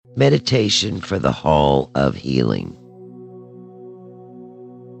Meditation for the Hall of Healing.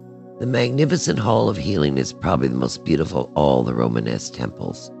 The magnificent Hall of Healing is probably the most beautiful of all the Romanesque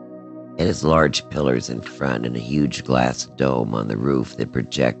temples. It has large pillars in front and a huge glass dome on the roof that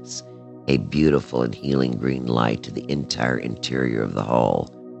projects a beautiful and healing green light to the entire interior of the hall.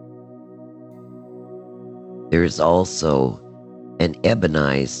 There is also an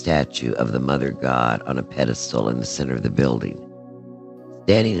ebonized statue of the Mother God on a pedestal in the center of the building,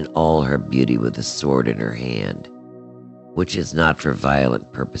 standing in all her beauty with a sword in her hand, which is not for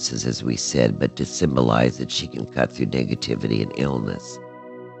violent purposes, as we said, but to symbolize that she can cut through negativity and illness.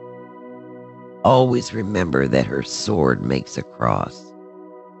 Always remember that her sword makes a cross.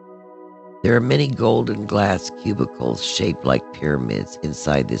 There are many golden glass cubicles shaped like pyramids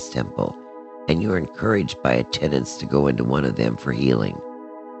inside this temple, and you are encouraged by attendants to go into one of them for healing.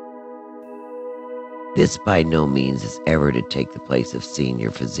 This by no means is ever to take the place of seeing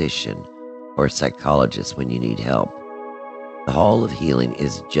your physician or psychologist when you need help. The Hall of Healing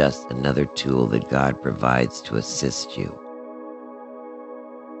is just another tool that God provides to assist you.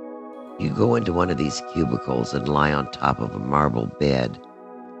 You go into one of these cubicles and lie on top of a marble bed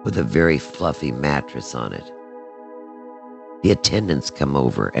with a very fluffy mattress on it. The attendants come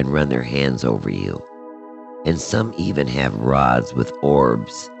over and run their hands over you, and some even have rods with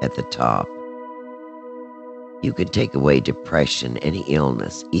orbs at the top. You can take away depression, any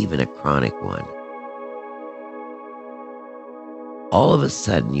illness, even a chronic one. All of a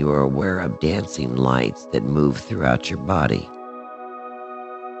sudden, you are aware of dancing lights that move throughout your body,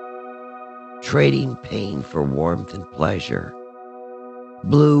 trading pain for warmth and pleasure.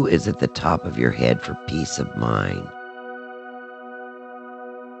 Blue is at the top of your head for peace of mind.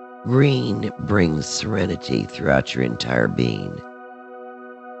 Green brings serenity throughout your entire being.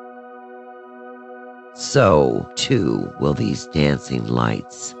 So, too, will these dancing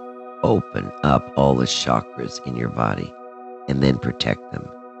lights open up all the chakras in your body and then protect them.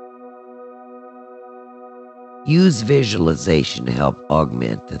 Use visualization to help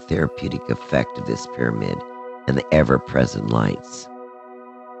augment the therapeutic effect of this pyramid and the ever-present lights,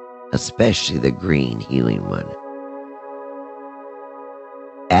 especially the green healing one.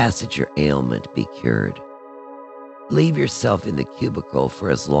 Ask that your ailment be cured. Leave yourself in the cubicle for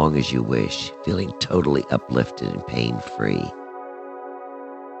as long as you wish, feeling totally uplifted and pain-free.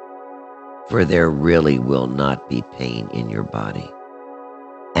 For there really will not be pain in your body.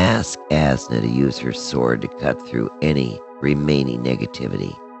 Ask Asna to use her sword to cut through any remaining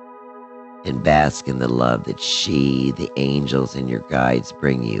negativity and bask in the love that she, the angels, and your guides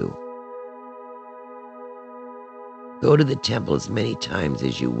bring you. Go to the temple as many times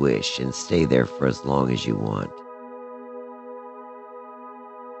as you wish and stay there for as long as you want.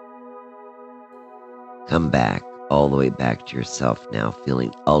 Come back, all the way back to yourself now,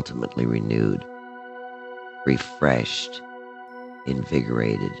 feeling ultimately renewed, refreshed,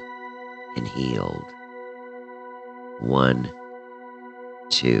 invigorated, and healed. 1,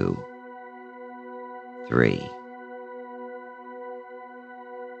 2, 3.